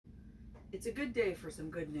It's a good day for some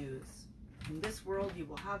good news. In this world you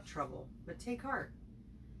will have trouble, but take heart.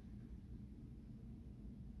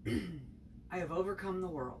 I have overcome the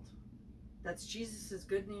world. That's Jesus'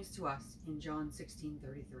 good news to us in John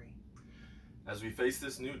 16:33. As we face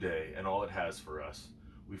this new day and all it has for us,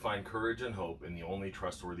 we find courage and hope in the only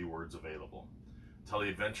trustworthy words available.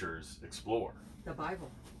 TullyAdventurers, explore The Bible.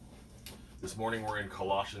 This morning we're in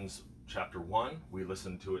Colossians chapter 1. We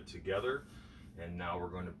listened to it together, and now we're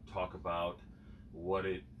going to talk about what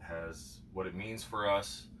it means for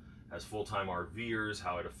us as full-time RVers,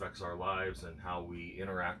 how it affects our lives, and how we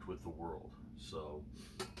interact with the world. So,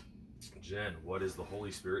 Jen, what is the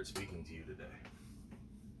Holy Spirit speaking to you today?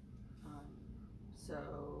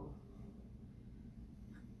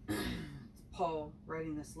 It's Paul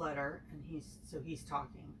writing this letter, and he's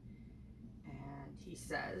talking, and he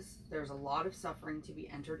says there's a lot of suffering to be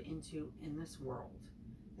entered into in this world,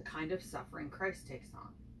 the kind of suffering Christ takes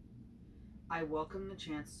on. I welcome the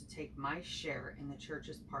chance to take my share in the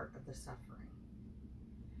church's part of the suffering.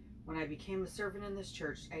 When I became a servant in this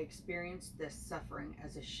church, I experienced this suffering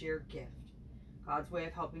as a sheer gift, God's way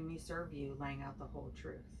of helping me serve you, laying out the whole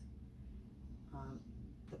truth.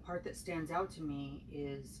 The part that stands out to me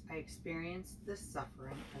is I experienced this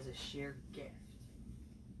suffering as a sheer gift.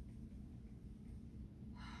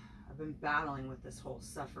 I've been battling with this whole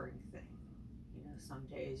suffering thing. You know, some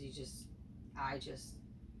days I just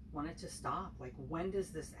want it to stop. Like, when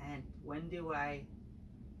does this end? When do I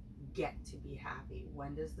get to be happy?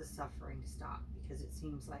 When does the suffering stop? Because it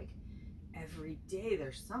seems like every day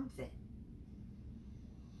there's something.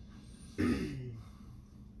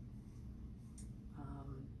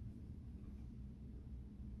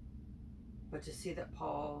 But to see that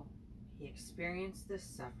Paul, he experienced this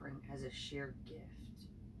suffering as a sheer gift.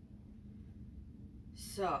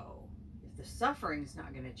 So, if the suffering's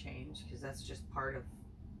not going to change, because that's just part of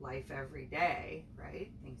life every day,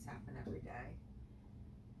 right? Things happen every day.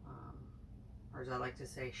 Or as I like to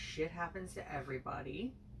say, shit happens to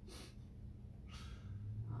everybody.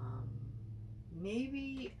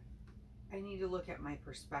 Maybe I need to look at my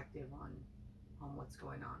perspective on what's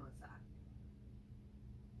going on with that.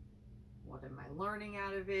 What am I learning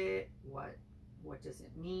out of it? What does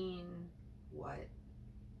it mean? I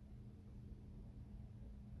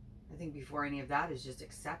think before any of that is just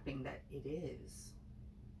accepting that it is.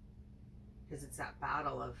 Because it's that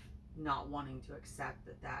battle of not wanting to accept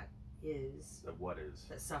that is. That what is?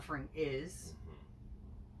 That suffering is.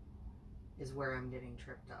 Is where I'm getting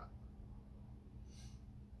tripped up.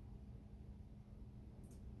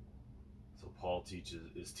 So Paul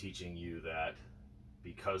is teaching you that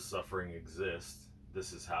because suffering exists,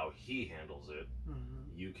 this is how he handles it.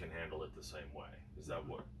 You can handle it the same way. Is that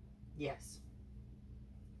what? Yes.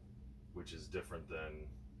 Which is different than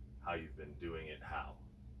how you've been doing it. How?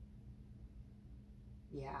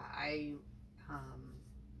 Yeah, I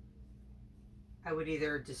would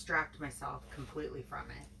either distract myself completely from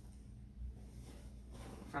it,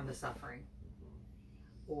 from the suffering,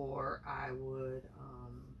 or I would,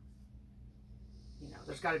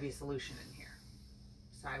 there's got to be a solution in here.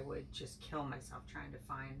 So I would just kill myself trying to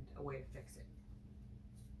find a way to fix it.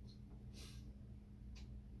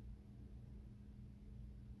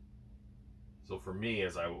 So for me,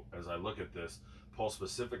 as I look at this, Paul's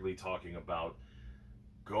specifically talking about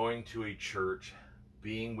going to a church,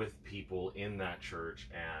 being with people in that church,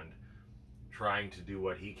 and trying to do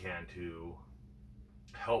what he can to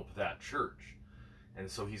help that church. And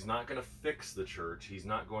so he's not going to fix the church. He's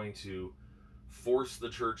not going to force the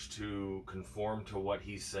church to conform to what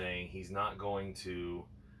he's saying. He's not going to...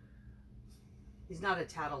 He's not a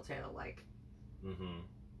tattletale, like,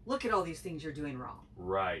 look at all these things you're doing wrong.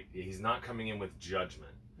 Right. He's not coming in with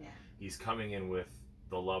judgment. Yeah. He's coming in with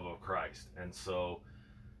the love of Christ. And so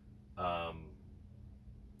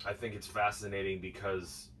I think it's fascinating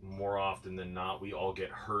because more often than not, we all get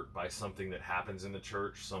hurt by something that happens in the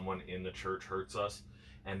church. Someone in the church hurts us,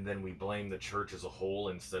 and then we blame the church as a whole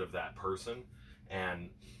instead of that person, and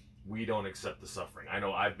we don't accept the suffering. I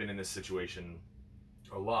know I've been in this situation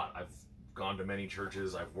a lot. I've gone to many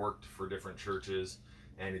churches. I've worked for different churches,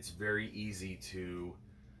 and it's very easy to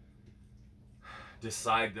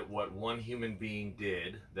decide that what one human being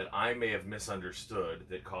did that I may have misunderstood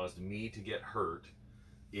that caused me to get hurt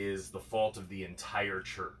is the fault of the entire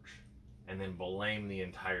church, and then blame the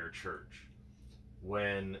entire church,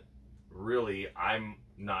 when really I'm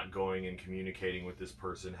not going and communicating with this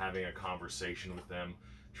person, having a conversation with them,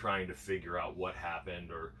 trying to figure out what happened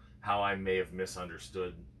or how I may have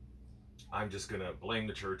misunderstood. I'm just gonna blame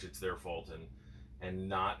the church, it's their fault, and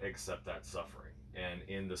not accept that suffering. And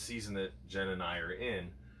in the season that Jen and I are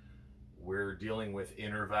in, we're dealing with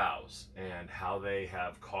inner vows and how they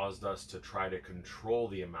have caused us to try to control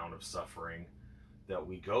the amount of suffering that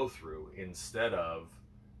we go through instead of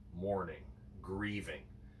mourning, grieving,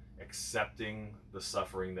 accepting the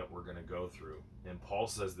suffering that we're going to go through. And Paul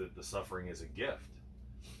says that the suffering is a gift.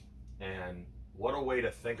 And what a way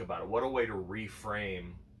to think about it. What a way to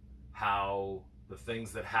reframe how the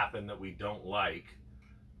things that happen that we don't like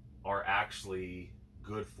are actually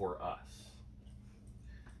good for us.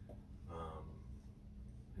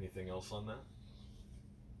 Anything else on that?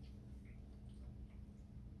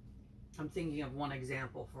 I'm thinking of one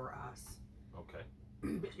example for us. Okay.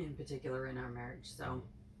 In particular in our marriage. So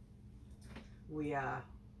we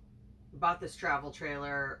bought this travel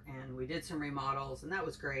trailer and we did some remodels, and that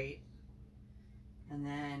was great. And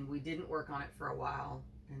then we didn't work on it for a while,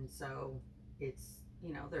 and so it's,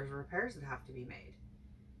 you know, there's repairs that have to be made.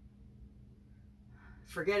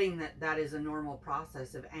 Forgetting that that is a normal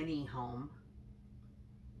process of any home.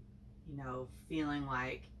 You know, feeling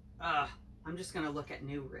like, I'm just going to look at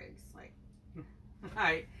new rigs. Like,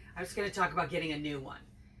 I'm just going to talk about getting a new one.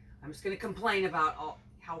 I'm just going to complain about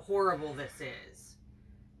how horrible this is.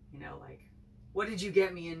 You know, like, what did you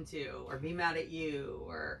get me into? Or be mad at you,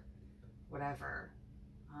 or whatever.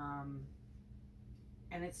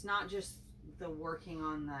 And it's not just the working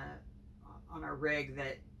on our rig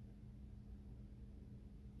that,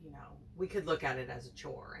 you know, we could look at it as a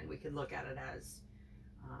chore, and we could look at it as,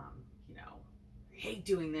 you know, I hate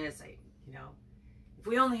doing this. You know, if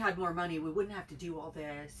we only had more money, we wouldn't have to do all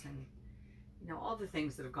this, and, you know, all the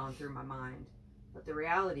things that have gone through my mind. But the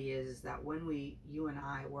reality is that when you and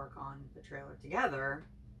I work on the trailer together,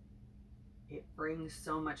 it brings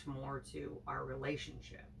so much more to our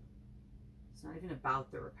relationship. It's not even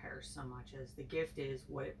about the repairs so much as the gift is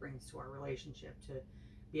what it brings to our relationship, to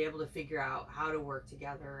be able to figure out how to work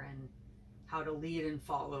together and how to lead and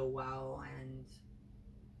follow well, and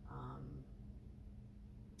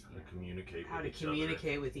how to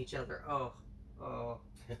communicate with each other.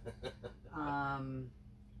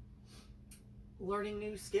 Learning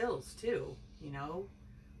new skills too, you know,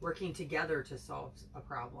 working together to solve a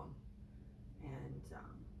problem. And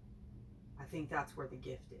I think that's where the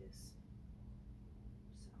gift is.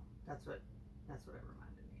 So that's what it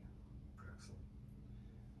reminded me of. Excellent.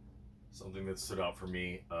 Something that stood out for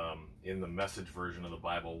me, in the Message version of the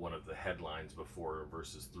Bible, one of the headlines before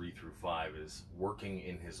verses 3 through 5 is working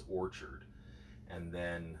in his orchard. And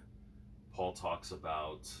then Paul talks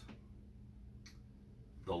about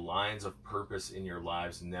the lines of purpose in your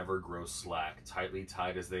lives never grow slack, tightly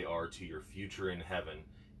tied as they are to your future in heaven,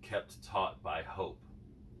 kept taut by hope.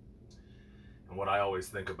 And what I always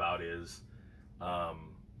think about is,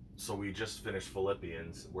 so we just finished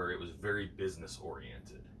Philippians, where it was very business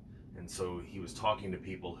oriented. And so he was talking to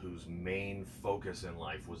people whose main focus in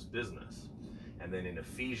life was business. And then in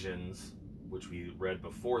Ephesians, which we read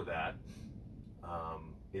before that,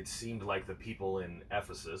 it seemed like the people in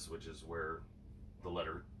Ephesus, which is where the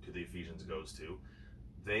letter to the Ephesians goes to,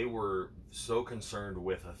 they were so concerned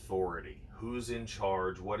with authority. Who's in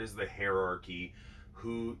charge? What is the hierarchy?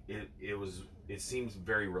 It seems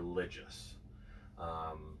very religious.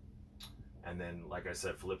 And then, like I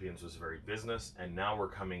said, Philippians was very business, and now we're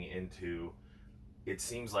coming into, it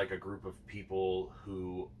seems like a group of people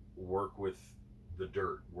who work with the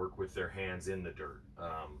dirt, work with their hands in the dirt.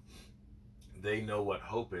 They know what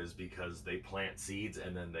hope is because they plant seeds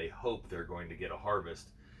and then they hope they're going to get a harvest,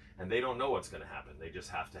 and they don't know what's going to happen. They just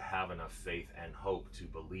have to have enough faith and hope to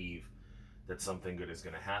believe that something good is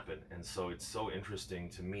going to happen. And so it's so interesting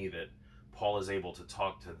to me that Paul is able to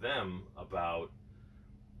talk to them about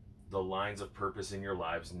the lines of purpose in your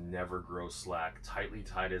lives never grow slack, tightly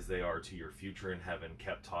tied as they are to your future in heaven,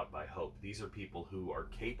 kept taut by hope. These are people who are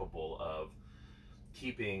capable of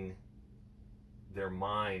keeping their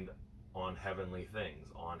mind on heavenly things,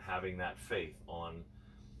 on having that faith, on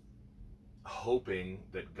hoping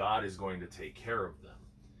that God is going to take care of them.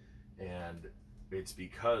 And it's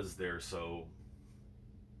because they're so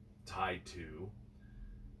tied to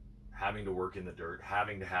having to work in the dirt,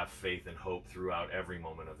 having to have faith and hope throughout every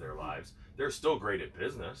moment of their lives. They're still great at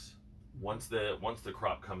business. Once the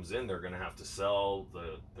crop comes in, they're going to have to sell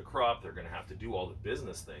the crop. They're going to have to do all the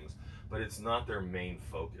business things, but it's not their main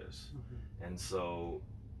focus. And so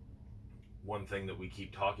one thing that we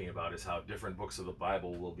keep talking about is how different books of the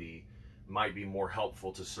Bible might be more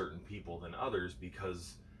helpful to certain people than others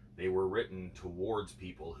because they were written towards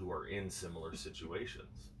people who are in similar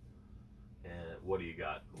situations. And what do you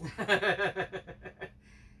got?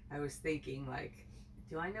 I was thinking, like,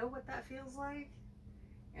 do I know what that feels like?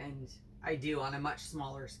 And I do, on a much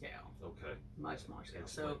smaller scale. Okay. Much smaller scale.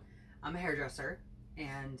 Explain. So I'm a hairdresser,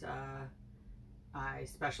 and I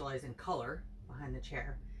specialize in color behind the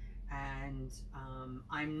chair. And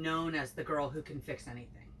I'm known as the girl who can fix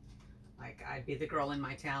anything. Like, I'd be the girl in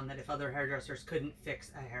my town that if other hairdressers couldn't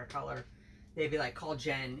fix a hair color, they'd be like, call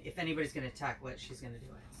Jen. If anybody's going to tackle it, she's going to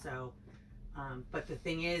do it. So, but the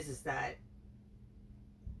thing is that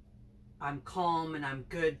I'm calm and I'm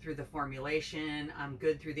good through the formulation. I'm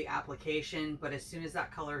good through the application. But as soon as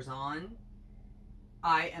that color's on,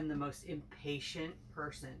 I am the most impatient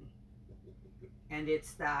person. And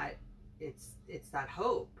it's that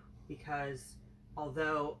hope, because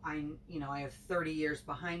although I have 30 years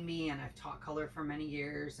behind me and I've taught color for many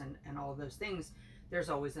years and all those things, there's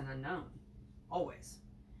always an unknown, always.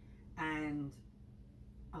 And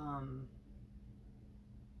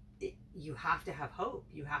you have to have hope.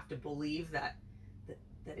 You have to believe that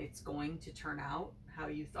it's going to turn out how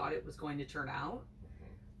you thought it was going to turn out,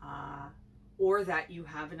 or that you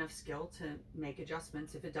have enough skill to make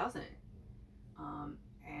adjustments if it doesn't.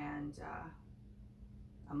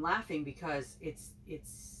 I'm laughing because it's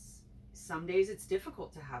some days it's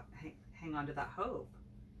difficult to hang on to that hope.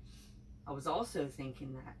 I was also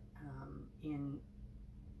thinking that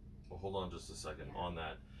well, hold on just a second. Yeah. On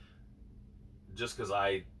that, just because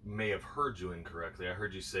I may have heard you incorrectly, I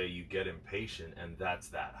heard you say you get impatient and that's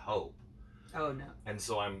that hope. Oh no. And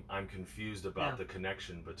so I'm confused about No. the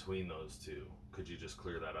connection between those two. Could you just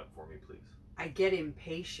clear that up for me, please? I get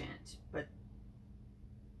impatient, but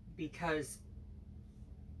because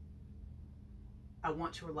I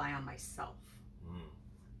want to rely on myself.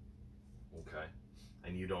 Okay.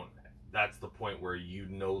 And you don't, that's the point where you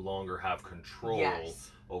no longer have control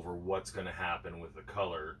Yes. over what's going to happen with the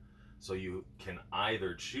color. So you can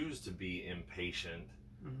either choose to be impatient,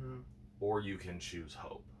 or you can choose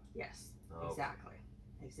hope. Yes, Okay.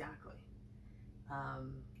 Exactly. I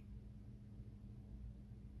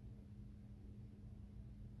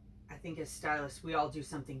think as stylists, we all do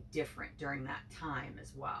something different during that time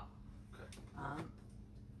as well. Okay.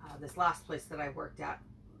 This last place that I worked at,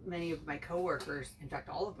 many of my coworkers, in fact,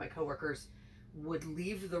 all of my coworkers, would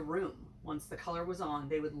leave the room once the color was on.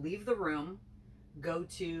 They would leave the room, go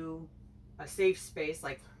to a safe space,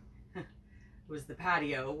 like it was the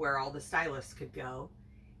patio where all the stylists could go,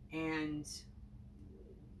 and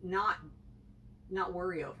not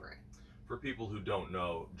worry over it. For people who don't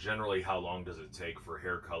know, generally how long does it take for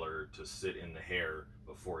hair color to sit in the hair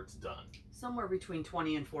before it's done? Somewhere between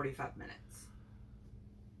 20 and 45 minutes.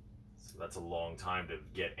 So that's a long time to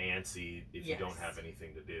get antsy if you don't have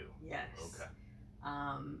anything to do. Yes. Okay.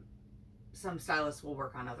 Some stylists will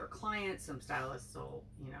work on other clients. Some stylists will,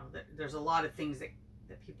 there's a lot of things that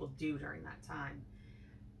people do during that time.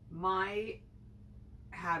 My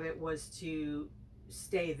habit was to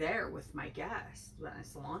stay there with my guest, my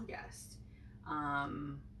salon guest.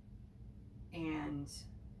 And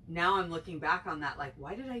now I'm looking back on that, like,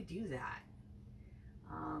 why did I do that?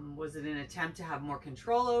 Was it an attempt to have more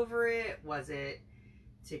control over it? Was it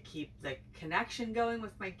to keep the connection going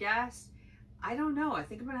with my guest? I don't know. I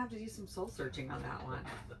think I'm gonna have to do some soul searching on that one.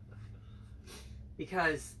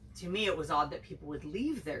 Because to me it was odd that people would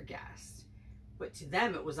leave their guest, but to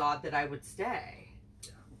them it was odd that I would stay.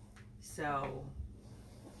 Yeah. So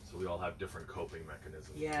we all have different coping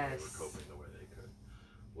mechanisms. Yes. They were coping the way they could.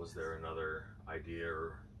 Was there another idea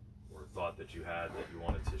or thought that you had that you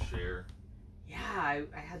wanted to share? Yeah,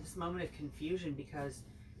 I had this moment of confusion because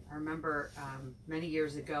I remember many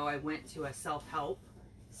years ago I went to a self-help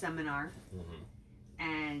seminar,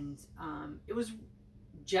 and it was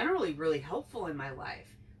generally really helpful in my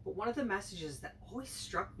life. But one of the messages that always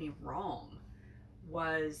struck me wrong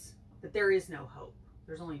was that there is no hope.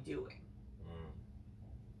 There's only doing.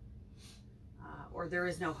 Or there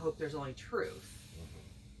is no hope, there's only truth.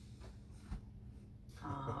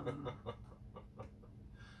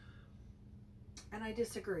 And I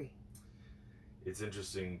disagree. It's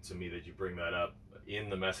interesting to me that you bring that up in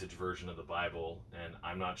the Message version of the Bible, and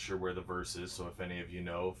I'm not sure where the verse is, so if any of you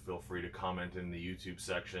know, feel free to comment in the YouTube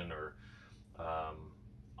section or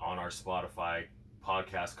on our Spotify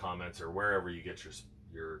podcast comments or wherever you get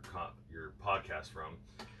your podcast from.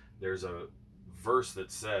 There's a verse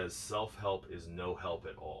that says self-help is no help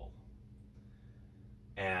at all.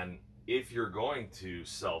 And if you're going to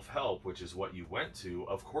self-help, which is what you went to,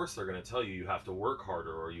 of course they're going to tell you you have to work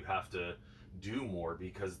harder or you have to do more,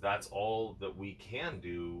 because that's all that we can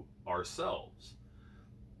do ourselves.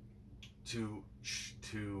 To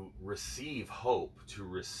receive hope, to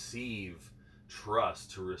receive trust,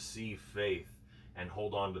 to receive faith, and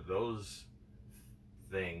hold on to those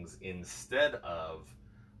things instead of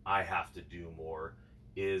I have to do more,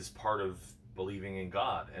 is part of believing in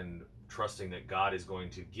God and trusting that God is going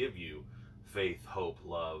to give you faith, hope,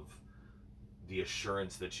 love, the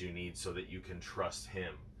assurance that you need so that you can trust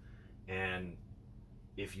him. And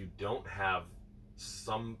if you don't have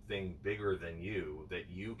something bigger than you that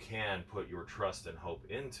you can put your trust and hope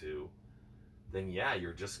into, then yeah,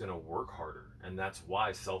 you're just going to work harder. And that's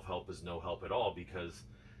why self-help is no help at all, because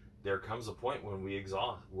there comes a point when we're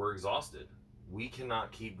exhausted. We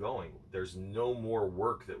cannot keep going. There's no more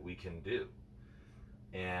work that we can do.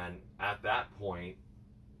 And at that point,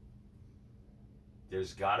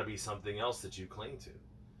 there's got to be something else that you cling to.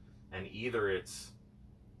 And either it's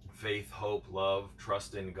faith, hope, love,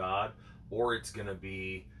 trust in God, or it's going to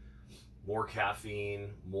be more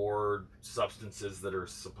caffeine, more substances that are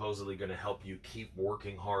supposedly going to help you keep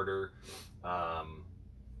working harder,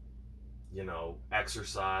 you know,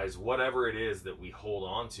 exercise, whatever it is that we hold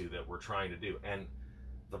on to that we're trying to do. And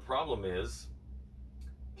the problem is,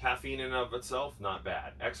 caffeine in and of itself, not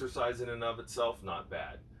bad. Exercise in and of itself, not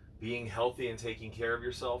bad. Being healthy and taking care of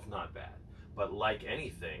yourself, not bad. But like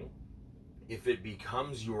anything, if it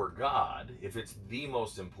becomes your God, if it's the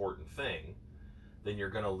most important thing, then you're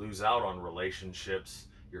going to lose out on relationships.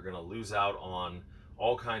 You're going to lose out on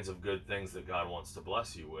all kinds of good things that God wants to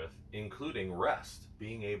bless you with, including rest,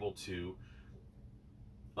 being able to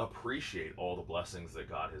appreciate all the blessings that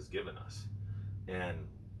God has given us. And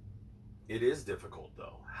it is difficult,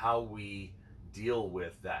 though, how we deal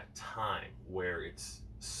with that time where it's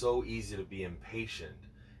so easy to be impatient,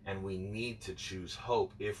 and we need to choose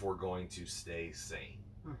hope if we're going to stay sane.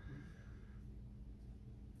 Mm-hmm.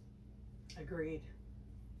 Agreed.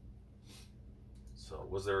 So,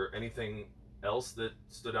 was there anything else that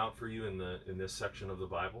stood out for you in this section of the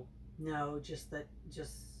Bible? No, just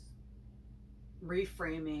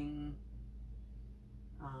reframing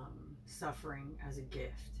suffering as a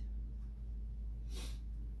gift.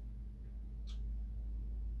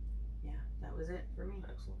 Yeah, that was it for me.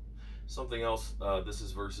 Excellent. Something else, this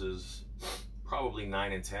is verses probably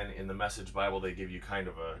 9 and 10. In the Message Bible, they give you kind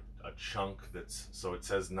of a chunk that's, so it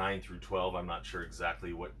says 9 through 12. I'm not sure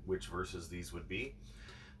exactly which verses these would be.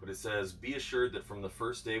 But it says, "Be assured that from the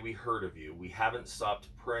first day we heard of you, we haven't stopped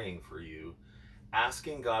praying for you,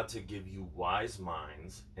 asking God to give you wise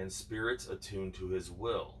minds and spirits attuned to his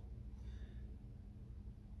will."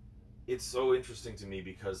 It's so interesting to me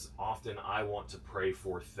because often I want to pray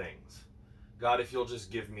for things. God, if you'll just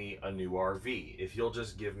give me a new RV, if you'll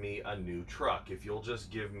just give me a new truck, if you'll just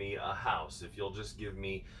give me a house, if you'll just give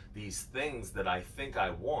me these things that I think I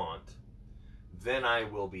want, then I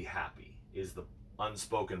will be happy, is the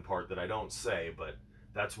unspoken part that I don't say, but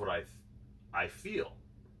that's what I feel.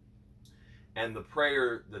 And the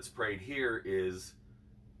prayer that's prayed here is,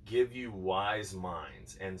 give you wise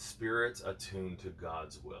minds and spirits attuned to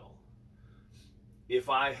God's will. If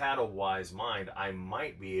I had a wise mind, I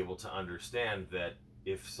might be able to understand that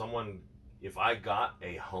if I got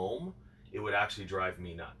a home, it would actually drive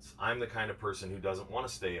me nuts. I'm the kind of person who doesn't want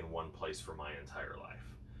to stay in one place for my entire life.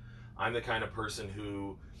 I'm the kind of person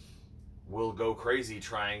who will go crazy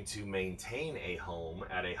trying to maintain a home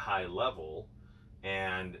at a high level,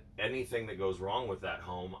 and anything that goes wrong with that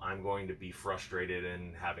home, I'm going to be frustrated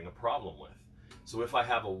and having a problem with. So if I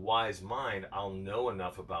have a wise mind, I'll know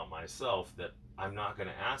enough about myself that I'm not going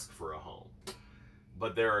to ask for a home.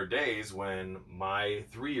 But there are days when my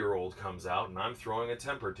 3-year-old comes out and I'm throwing a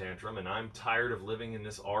temper tantrum and I'm tired of living in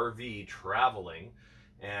this RV traveling,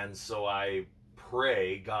 and so I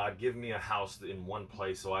pray, God, give me a house in one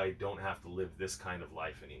place so I don't have to live this kind of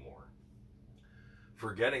life anymore.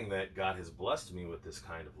 Forgetting that God has blessed me with this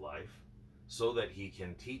kind of life so that he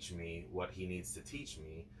can teach me what he needs to teach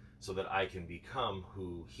me so that I can become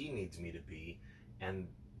who he needs me to be and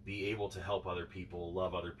be able to help other people,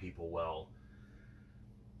 love other people well.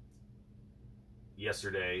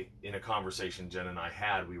 Yesterday, in a conversation Jen and I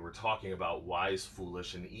had, we were talking about wise,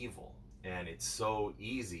 foolish, and evil. And it's so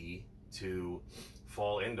easy to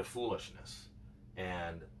fall into foolishness.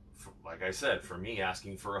 And like I said, for me,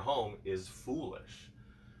 asking for a home is foolish.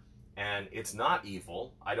 And it's not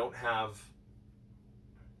evil. I don't have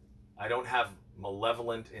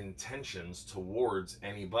malevolent intentions towards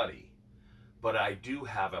anybody. But I do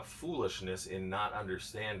have a foolishness in not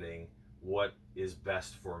understanding what is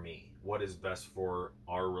best for me, what is best for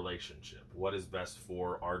our relationship, what is best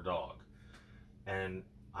for our dog. And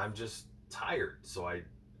I'm just tired. So I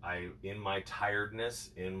in my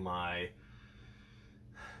tiredness, in my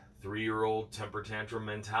 3-year-old temper tantrum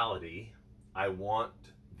mentality, I want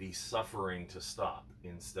the suffering to stop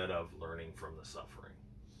instead of learning from the suffering.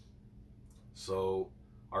 So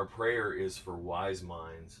our prayer is for wise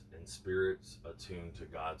minds and spirits attuned to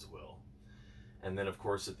God's will. And then, of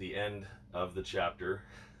course, at the end of the chapter,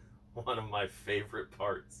 one of my favorite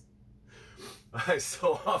parts, I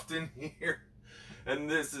so often hear, and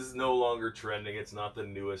this is no longer trending, it's not the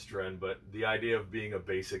newest trend, but the idea of being a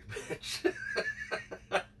basic bitch.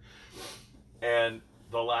 And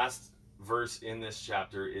the last verse in this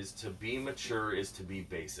chapter is, to be mature is to be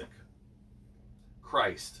basic.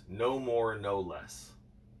 Christ, no more, no less.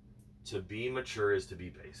 To be mature is to be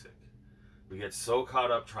basic. We get so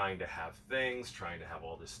caught up trying to have things, trying to have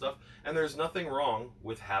all this stuff, and there's nothing wrong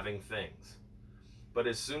with having things. But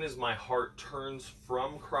as soon as my heart turns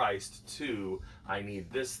from Christ to, I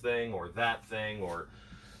need this thing or that thing, or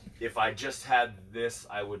if I just had this,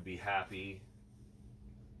 I would be happy,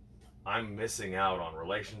 I'm missing out on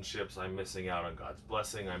relationships, I'm missing out on God's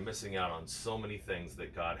blessing, I'm missing out on so many things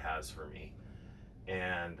that God has for me.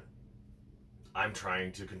 And I'm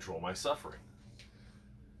trying to control my suffering.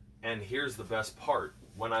 And here's the best part.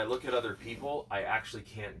 When I look at other people, I actually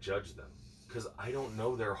can't judge them because I don't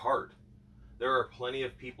know their heart. There are plenty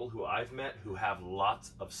of people who I've met who have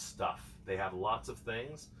lots of stuff. They have lots of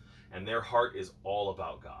things, and their heart is all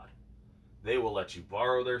about God. They will let you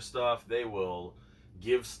borrow their stuff. They will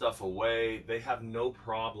give stuff away. They have no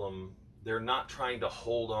problem. They're not trying to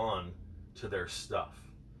hold on to their stuff.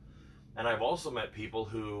 And I've also met people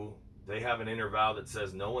who, they have an inner vow that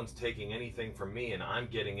says, no one's taking anything from me and I'm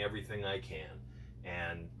getting everything I can.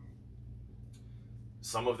 And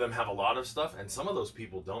some of them have a lot of stuff, and some of those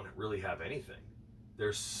people don't really have anything.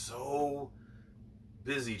 They're so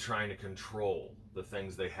busy trying to control the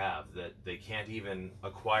things they have that they can't even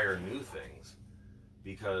acquire new things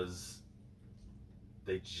because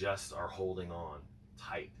they just are holding on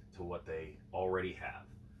tight to what they already have.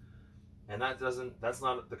 And that's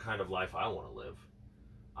not the kind of life I want to live.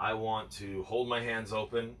 I want to hold my hands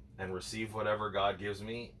open and receive whatever God gives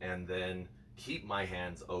me, and then keep my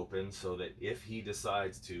hands open so that if he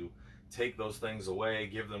decides to take those things away,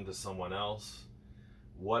 give them to someone else,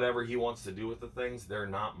 whatever he wants to do with the things, they're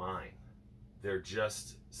not mine. They're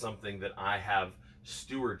just something that I have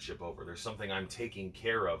stewardship over. There's something I'm taking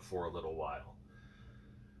care of for a little while.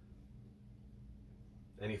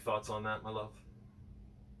 Any thoughts on that, my love?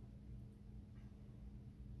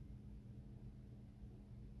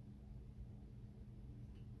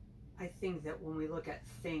 I think that when we look at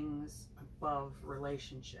things above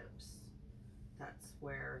relationships, that's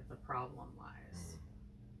where the problem lies.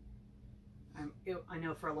 I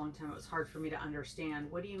know for a long time it was hard for me to understand,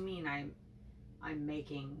 what do you mean I'm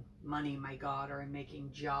making money my God, or I'm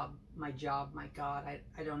making my job my God?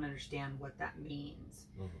 I don't understand what that means.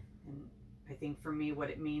 And I think for me what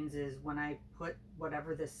it means is when I put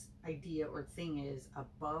whatever this idea or thing is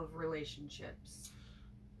above relationships,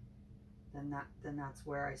 then that's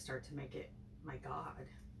where I start to make it my God.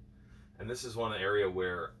 And this is one area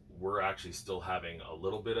where we're actually still having a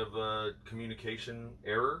little bit of a communication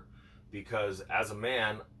error, because as a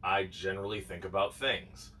man, I generally think about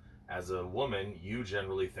things. As a woman, you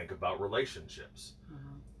generally think about relationships.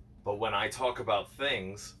 But when I talk about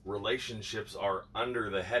things, relationships are under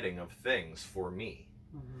the heading of things for me.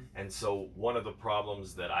 And so one of the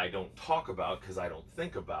problems that I don't talk about because I don't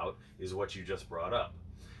think about is what you just brought up.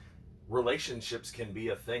 Relationships can be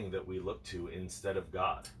a thing that we look to instead of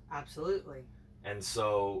God. Absolutely. And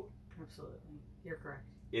so... Absolutely. You're correct.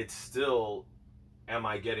 It's still, am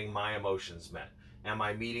I getting my emotions met? Am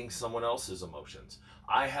I meeting someone else's emotions?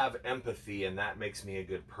 I have empathy, and that makes me a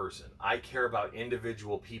good person. I care about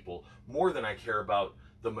individual people more than I care about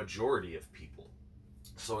the majority of people.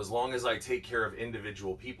 So as long as I take care of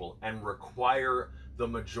individual people and require the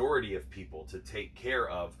majority of people to take care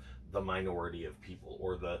of the minority of people,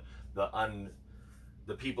 or the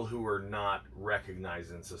people who are not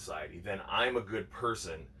recognized in society, then I'm a good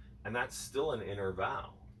person. And that's still an inner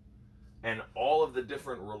vow. And all of the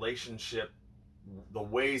different the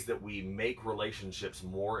ways that we make relationships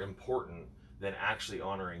more important than actually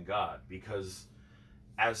honoring God. Because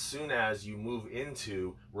as soon as you move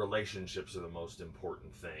into relationships are the most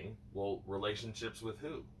important thing, well, relationships with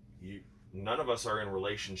who? None of us are in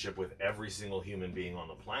relationship with every single human being on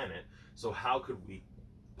the planet. So how could we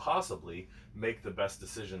possibly make the best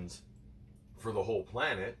decisions for the whole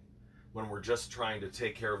planet when we're just trying to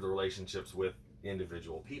take care of the relationships with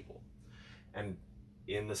individual people? And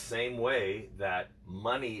in the same way that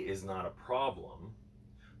money is not a problem,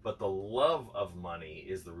 but the love of money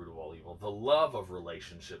is the root of all evil, the love of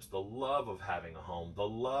relationships, the love of having a home, the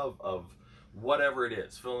love of whatever it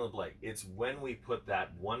is, fill in the blank. It's when we put that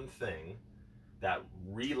one thing, that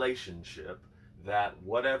relationship, that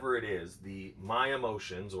whatever it is, my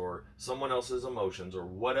emotions or someone else's emotions or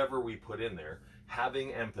whatever we put in there,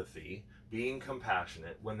 having empathy, being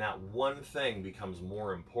compassionate, when that one thing becomes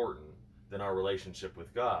more important than our relationship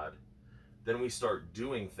with God, then we start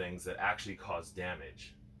doing things that actually cause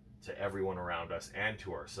damage to everyone around us and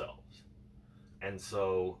to ourselves. And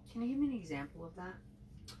so... Can you give me an example of that?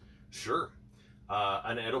 Sure.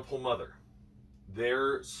 An Oedipal mother.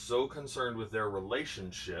 They're so concerned with their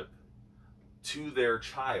relationship to their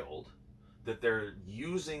child that they're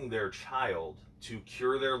using their child to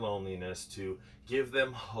cure their loneliness, to give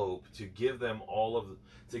them hope, to give them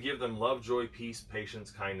love, joy, peace, patience,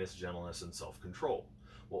 kindness, gentleness, and self-control.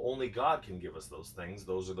 Well, only God can give us those things.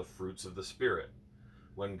 Those are the fruits of the Spirit.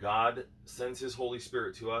 When God sends his Holy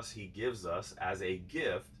Spirit to us, he gives us as a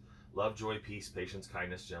gift love, joy, peace, patience,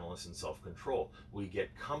 kindness, gentleness, and self-control. We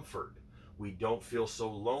get comfort. We don't feel so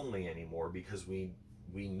lonely anymore because we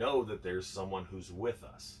know that there's someone who's with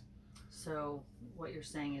us. So what you're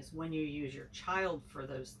saying is when you use your child for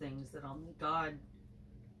those things that only God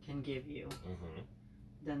can give you,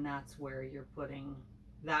 then that's where you're putting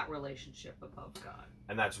that relationship above God.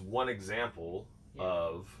 And that's one example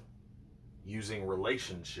of using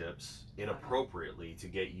relationships inappropriately to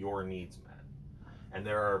get your needs met. And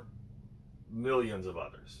there are millions of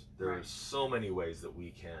others. There are so many ways that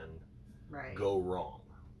we can go wrong.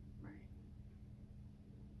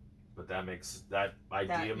 But that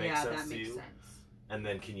idea makes sense to you? Sense. And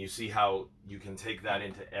then can you see how you can take that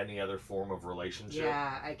into any other form of relationship?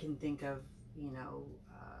 Yeah, I can think of,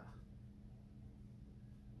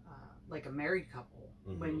 like a married couple.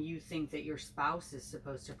 When you think that your spouse is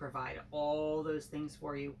supposed to provide all those things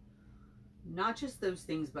for you, not just those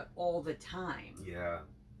things, but all the time. Yeah.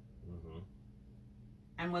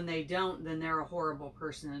 And when they don't, then they're a horrible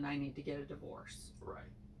person and I need to get a divorce. Right.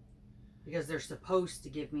 Because they're supposed to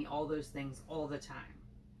give me all those things all the time.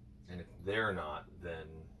 And if they're not, then...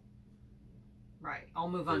 Right. I'll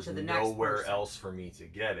move on to the next person. Nowhere else for me to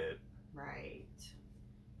get it. Right.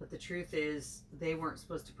 But the truth is, they weren't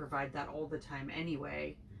supposed to provide that all the time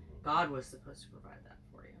anyway. God was supposed to provide that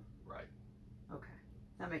for you. Right. Okay.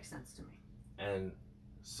 That makes sense to me. And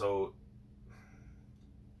so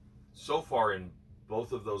far in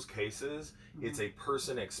both of those cases, it's a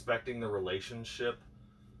person expecting the relationship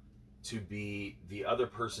to be the other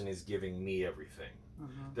person is giving me everything.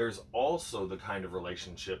 There's also the kind of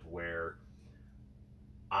relationship where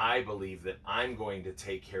I believe that I'm going to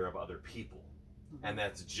take care of other people. And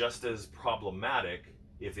that's just as problematic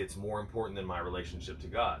if it's more important than my relationship to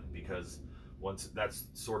God, because that's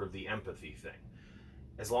sort of the empathy thing.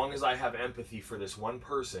 As long as I have empathy for this one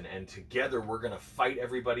person and together we're going to fight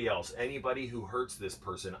everybody else, anybody who hurts this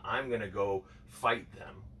person, I'm going to go fight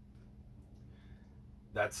them.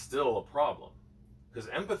 That's still a problem, because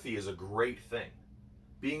empathy is a great thing.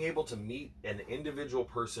 Being able to meet an individual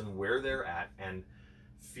person where they're at and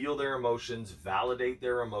feel their emotions, validate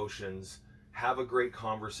their emotions, have a great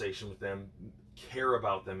conversation with them, care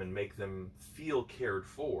about them, and make them feel cared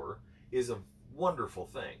for is a wonderful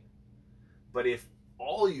thing. But if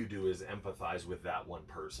all you do is empathize with that one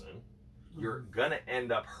person, you're gonna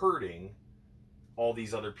end up hurting all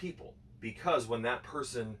these other people, because when that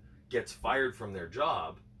person gets fired from their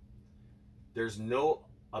job, there's no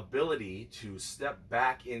ability to step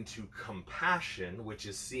back into compassion, which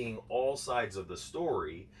is seeing all sides of the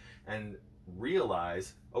story, and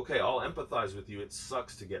realize, okay, I'll empathize with you. It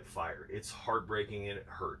sucks to get fired. It's heartbreaking and it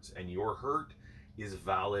hurts, and your hurt is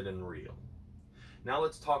valid and real. Now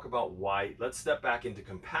let's talk about why. Let's step back into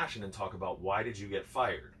compassion and talk about, why did you get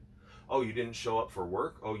fired? Oh, you didn't show up for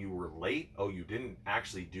work. Oh, you were late. Oh, you didn't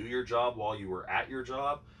actually do your job while you were at your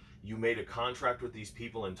job. You made a contract with these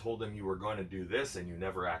people and told them you were going to do this and you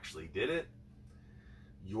never actually did it.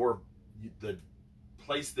 The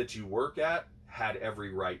place that you work at had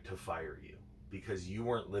every right to fire you because you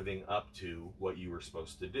weren't living up to what you were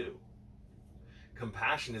supposed to do.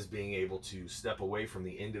 Compassion is being able to step away from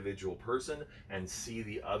the individual person and see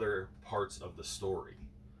the other parts of the story.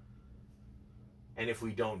 And if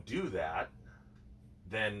we don't do that,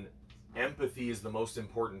 then empathy is the most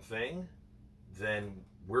important thing. Then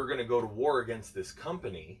we're going to go to war against this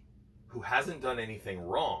company who hasn't done anything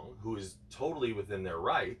wrong, who is totally within their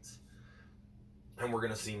rights, and we're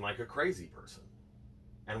going to seem like a crazy person.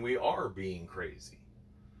 And we are being crazy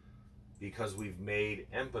because we've made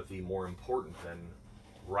empathy more important than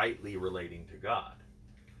rightly relating to God.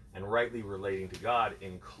 And rightly relating to God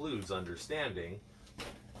includes understanding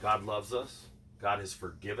God loves us, God has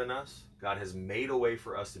forgiven us, God has made a way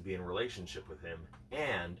for us to be in relationship with Him,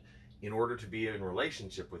 and in order to be in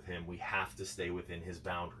relationship with Him, we have to stay within His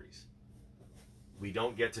boundaries. We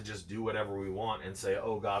don't get to just do whatever we want and say,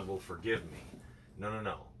 oh, God will forgive me. No, no,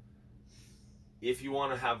 no. If you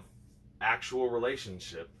want to have actual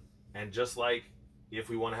relationship, and just like if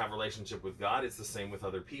we want to have relationship with God, it's the same with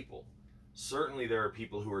other people. Certainly there are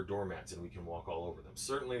people who are doormats and we can walk all over them.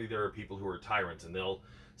 Certainly there are people who are tyrants and they'll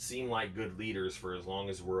seem like good leaders for as long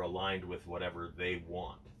as we're aligned with whatever they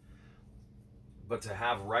want. But to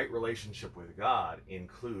have right relationship with God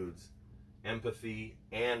includes empathy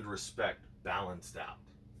and respect balanced out.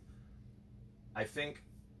 I think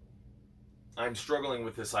I'm struggling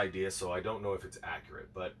with this idea, so I don't know if it's accurate,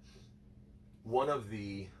 but one of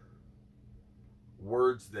the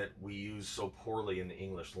words that we use so poorly in the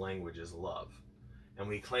English language is love. And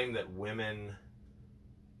we claim that women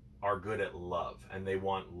are good at love and they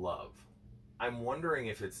want love. I'm wondering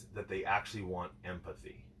if it's that they actually want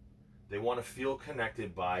empathy. They want to feel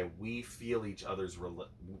connected by, we feel each other's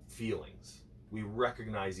feelings. We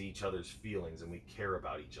recognize each other's feelings and we care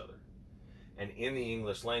about each other. And in the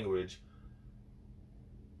English language,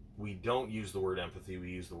 we don't use the word empathy,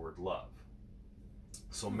 we use the word love.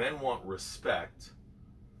 So men want respect.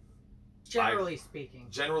 Generally speaking.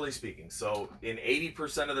 Generally speaking. So in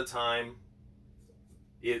 80% of the time,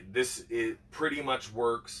 it pretty much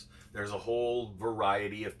works. There's a whole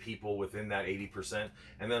variety of people within that 80%.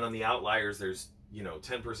 And then on the outliers, there's,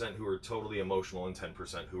 10% who are totally emotional and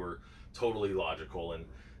 10% who are totally logical and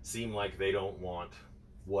seem like they don't want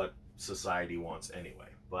what society wants anyway.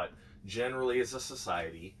 But generally as a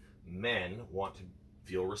society, men want to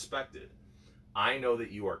feel respected. I know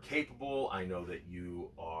that you are capable. I know that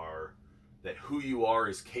that who you are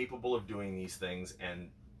is capable of doing these things. And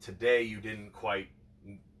today you didn't quite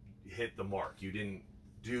hit the mark. You didn't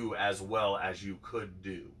do as well as you could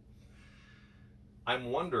do.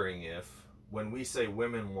 I'm wondering if when we say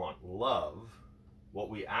women want love, what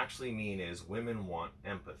we actually mean is women want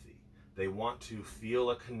empathy. They want to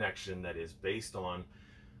feel a connection that is based on,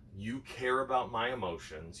 you care about my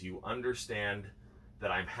emotions, you understand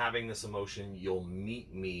that I'm having this emotion, you'll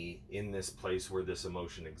meet me in this place where this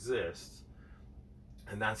emotion exists,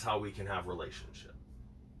 and that's how we can have relationship.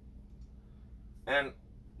 And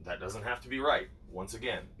that doesn't have to be right. Once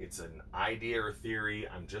again, it's an idea or theory.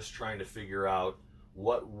 I'm just trying to figure out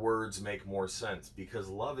what words make more sense, because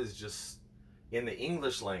love is just, in the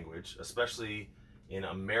English language, especially in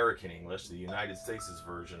American English, the United States'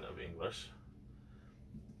 version of English,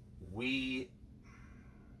 we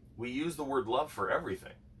use the word love for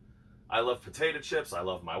everything. I love potato chips, I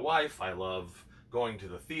love my wife, I love going to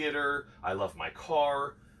the theater, I love my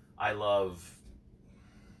car, I love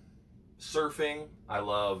surfing, I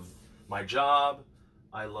love my job,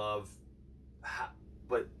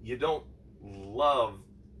 but love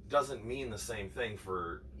doesn't mean the same thing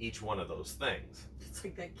for each one of those things. It's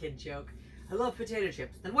like that kid joke. I love potato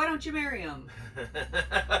chips. Then why don't you marry them?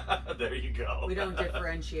 There you go. We don't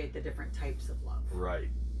differentiate the different types of love. Right.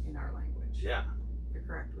 In our language. Yeah. You're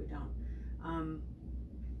correct, we don't.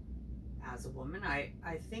 As a woman, I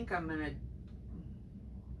think I'm gonna,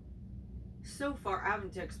 so far, I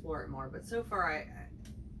haven't to explore it more, but so far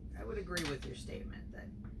I would agree with your statement that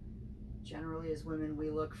generally as women we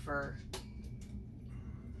look for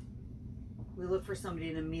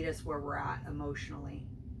somebody to meet us where we're at emotionally,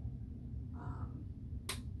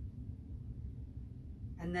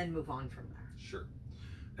 and then move on from there. Sure.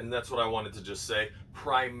 And that's what I wanted to just say.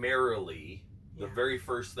 Primarily, the very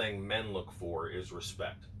first thing men look for is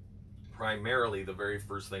respect. Primarily, the very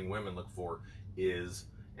first thing women look for is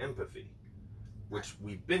empathy, which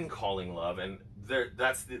we've been calling love, and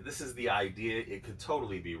this is the idea. It could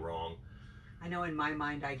totally be wrong. I know in my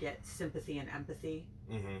mind I get sympathy and empathy.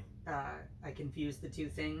 Mm-hmm. I confuse the two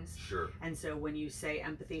things. Sure. And so when you say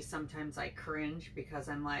empathy, sometimes I cringe because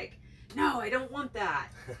I'm like, no, I don't want that.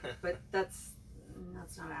 But that's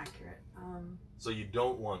not accurate. So you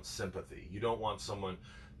don't want sympathy. You don't want someone,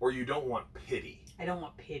 or you don't want pity. I don't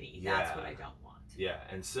want pity. Yeah. That's what I don't want. Yeah,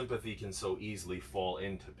 and sympathy can so easily fall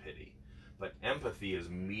into pity. But empathy is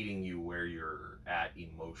meeting you where you're at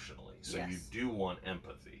emotionally. So yes. You do want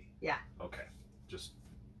empathy. Yeah. Okay. Just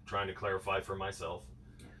trying to clarify for myself.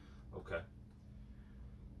 Yeah. Okay.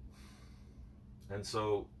 And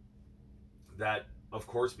so that, of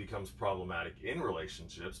course, becomes problematic in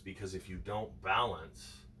relationships, because if you don't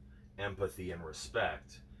balance empathy and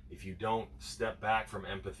respect, if you don't step back from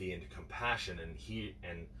empathy into compassion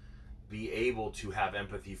and be able to have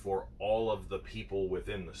empathy for all of the people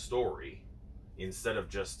within the story instead of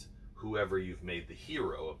just whoever you've made the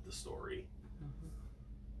hero of the story,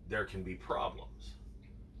 there can be problems.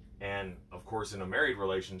 And of course, in a married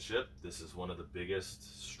relationship, this is one of the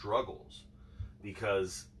biggest struggles,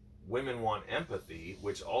 because women want empathy,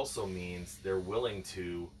 which also means they're willing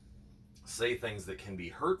to say things that can be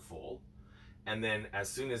hurtful, and then as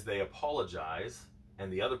soon as they apologize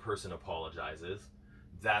and the other person apologizes,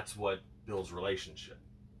 that's what builds relationship,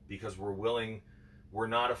 because we're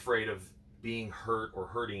not afraid of being hurt or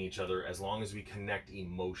hurting each other as long as we connect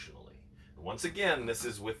emotionally. And once again, this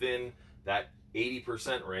is within that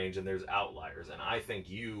 80% range, and there's outliers. And I think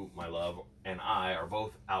you, my love, and I are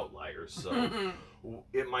both outliers. So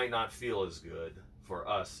it might not feel as good for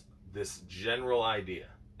us, this general idea.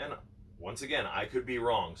 And once again, I could be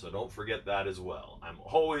wrong, so don't forget that as well. I'm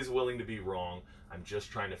always willing to be wrong. I'm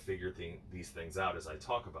just trying to figure these things out as I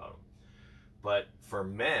talk about them. But for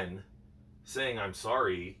men, saying I'm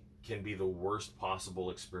sorry can be the worst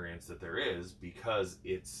possible experience that there is, because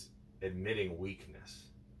it's admitting weakness.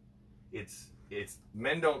 It's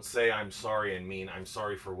men don't say I'm sorry and mean I'm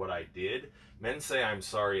sorry for what I did. Men say I'm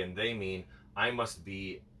sorry and they mean I must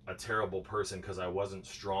be a terrible person because I wasn't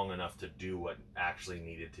strong enough to do what actually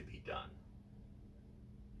needed to be done.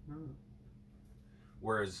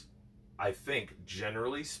 Whereas I think,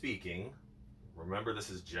 generally speaking, remember this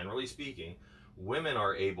is generally speaking, women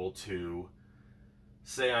are able to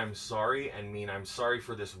say I'm sorry and mean I'm sorry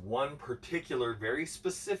for this one particular, very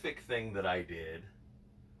specific thing that I did,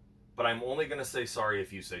 but I'm only going to say sorry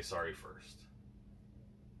if you say sorry first.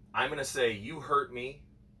 I'm going to say you hurt me,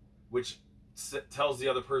 which tells the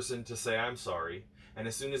other person to say I'm sorry, and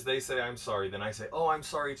as soon as they say I'm sorry, then I say, oh, I'm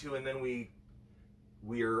sorry too, and then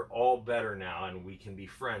we're all better now and we can be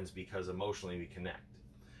friends because emotionally we connect.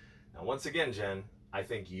 Now, once again, Jen, I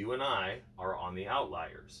think you and I are on the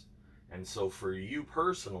outliers. And so for you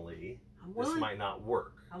personally, this might not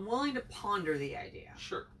work. I'm willing to ponder the idea.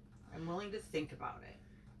 Sure. I'm willing to think about it.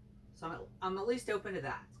 So I'm at least open to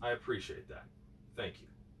that. I appreciate that. Thank you.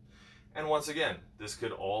 And once again, this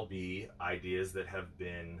could all be ideas that have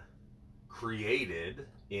been created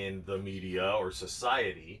in the media or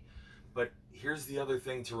society. But here's the other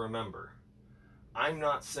thing to remember. I'm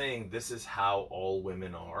not saying this is how all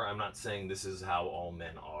women are. I'm not saying this is how all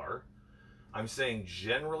men are. I'm saying,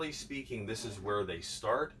 generally speaking, this is where they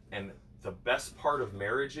start. And the best part of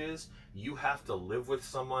marriage is you have to live with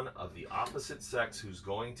someone of the opposite sex who's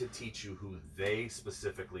going to teach you who they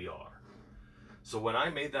specifically are. So when I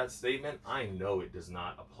made that statement, I know it does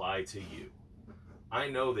not apply to you. I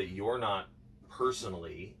know that you're not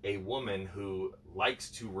personally a woman who likes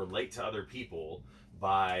to relate to other people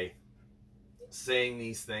by saying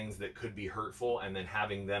these things that could be hurtful and then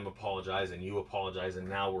having them apologize and you apologize, and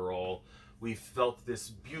now we felt this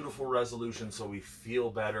beautiful resolution, so we feel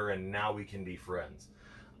better and now we can be friends.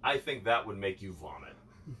 I think that would make you vomit.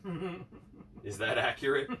 Is that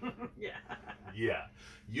accurate? Yeah. Yeah.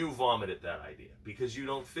 You vomit at that idea because you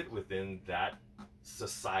don't fit within that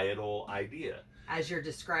societal idea. As you're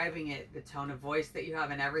describing it, the tone of voice that you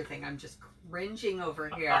have and everything, I'm just cringing over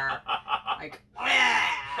here. Like, yeah.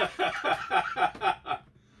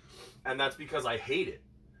 And that's because I hate it.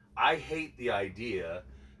 I hate the idea.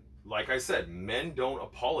 Like I said, men don't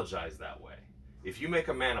apologize that way. If you make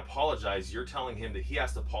a man apologize, you're telling him that he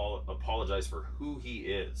has to apologize for who he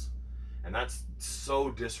is. And that's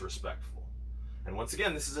so disrespectful. And once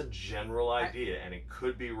again, this is a general idea and it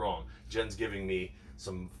could be wrong. Jen's giving me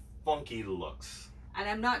some funky looks. And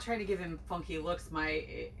I'm not trying to give him funky looks.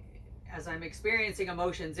 As I'm experiencing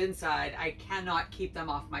emotions inside, I cannot keep them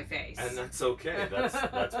off my face. And that's okay. That's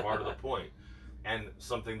part of the point. And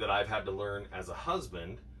something that I've had to learn as a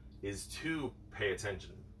husband is to pay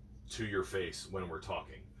attention to your face when we're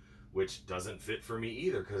talking, which doesn't fit for me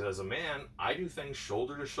either, because as a man, I do things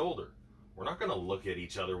shoulder to shoulder. We're not going to look at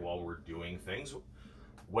each other while we're doing things.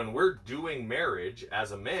 When we're doing marriage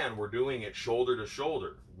as a man, we're doing it shoulder to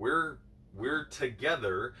shoulder. We're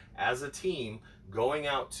together as a team going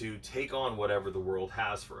out to take on whatever the world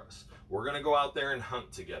has for us. We're going to go out there and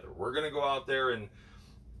hunt together. We're going to go out there and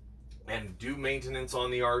do maintenance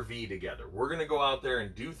on the RV together. We're going to go out there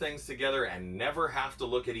and do things together and never have to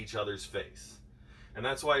look at each other's face. And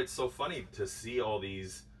that's why it's so funny to see all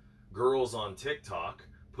these girls on TikTok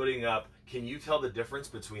putting up, can you tell the difference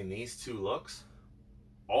between these two looks?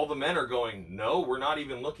 All the men are going, no, we're not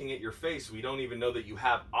even looking at your face. We don't even know that you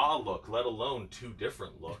have a look, let alone two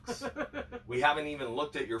different looks. We haven't even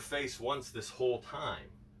looked at your face once this whole time.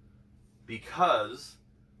 Because,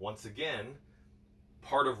 once again,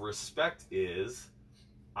 part of respect is,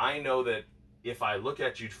 I know that if I look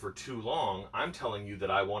at you for too long, I'm telling you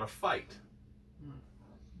that I want to fight.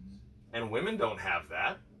 And women don't have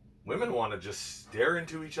that. Women want to just stare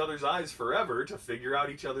into each other's eyes forever to figure out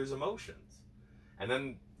each other's emotions. And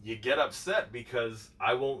then you get upset because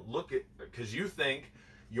I won't look at, because you think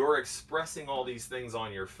you're expressing all these things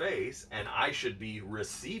on your face and I should be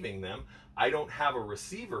receiving them. I don't have a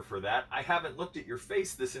receiver for that. I haven't looked at your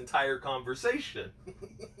face this entire conversation.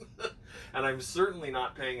 And I'm certainly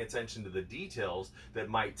not paying attention to the details that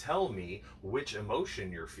might tell me which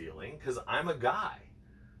emotion you're feeling, because I'm a guy.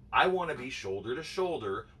 I want to be shoulder to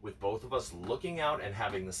shoulder with both of us looking out and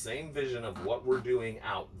having the same vision of what we're doing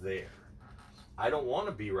out there. I don't want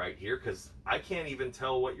to be right here because I can't even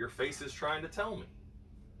tell what your face is trying to tell me.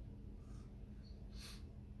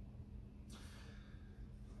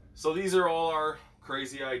 So these are all our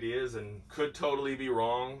crazy ideas and could totally be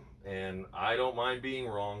wrong, and I don't mind being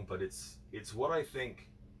wrong, but it's what I think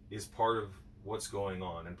is part of what's going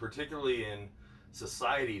on, and particularly in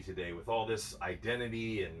society today with all this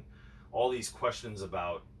identity and all these questions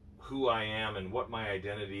about who I am and what my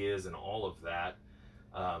identity is and all of that.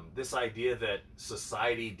 This idea that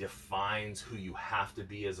society defines who you have to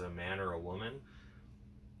be as a man or a woman,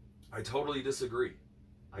 I totally disagree.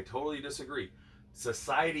 I totally disagree.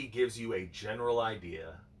 Society gives you a general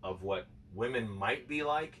idea of what women might be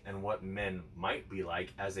like and what men might be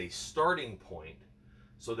like as a starting point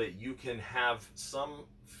so that you can have some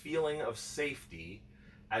feeling of safety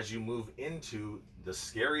as you move into the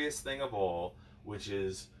scariest thing of all, which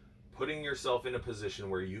is putting yourself in a position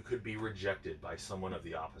where you could be rejected by someone of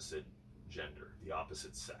the opposite gender, the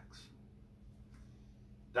opposite sex.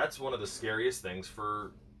 That's one of the scariest things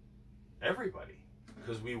for everybody,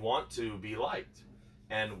 because we want to be liked.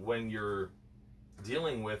 And when you're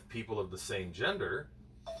dealing with people of the same gender,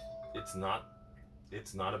 it's not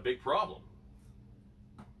a big problem.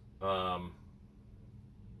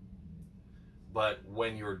 But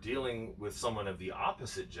when you're dealing with someone of the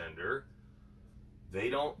opposite gender,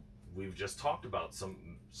 we've just talked about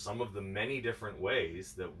some of the many different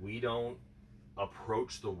ways that we don't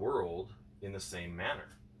approach the world in the same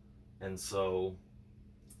manner. And so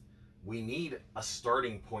we need a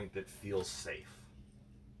starting point that feels safe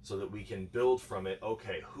so that we can build from it.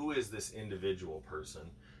 Okay, who is this individual person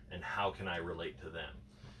and how can I relate to them?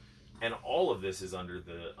 And all of this is under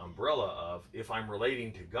the umbrella of, if I'm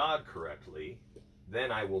relating to God correctly,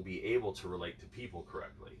 then I will be able to relate to people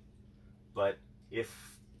correctly. But if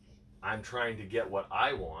I'm trying to get what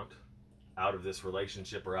I want out of this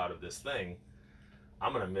relationship or out of this thing,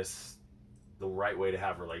 I'm going to miss the right way to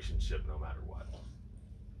have a relationship no matter what.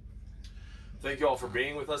 Thank you all for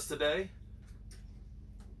being with us today.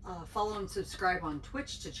 Follow and subscribe on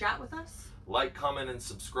Twitch to chat with us. Like, comment, and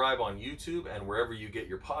subscribe on YouTube and wherever you get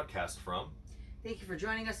your podcast from. Thank you for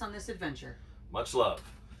joining us on this adventure. Much love.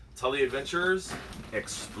 TullyAdventurers,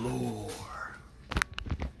 explore.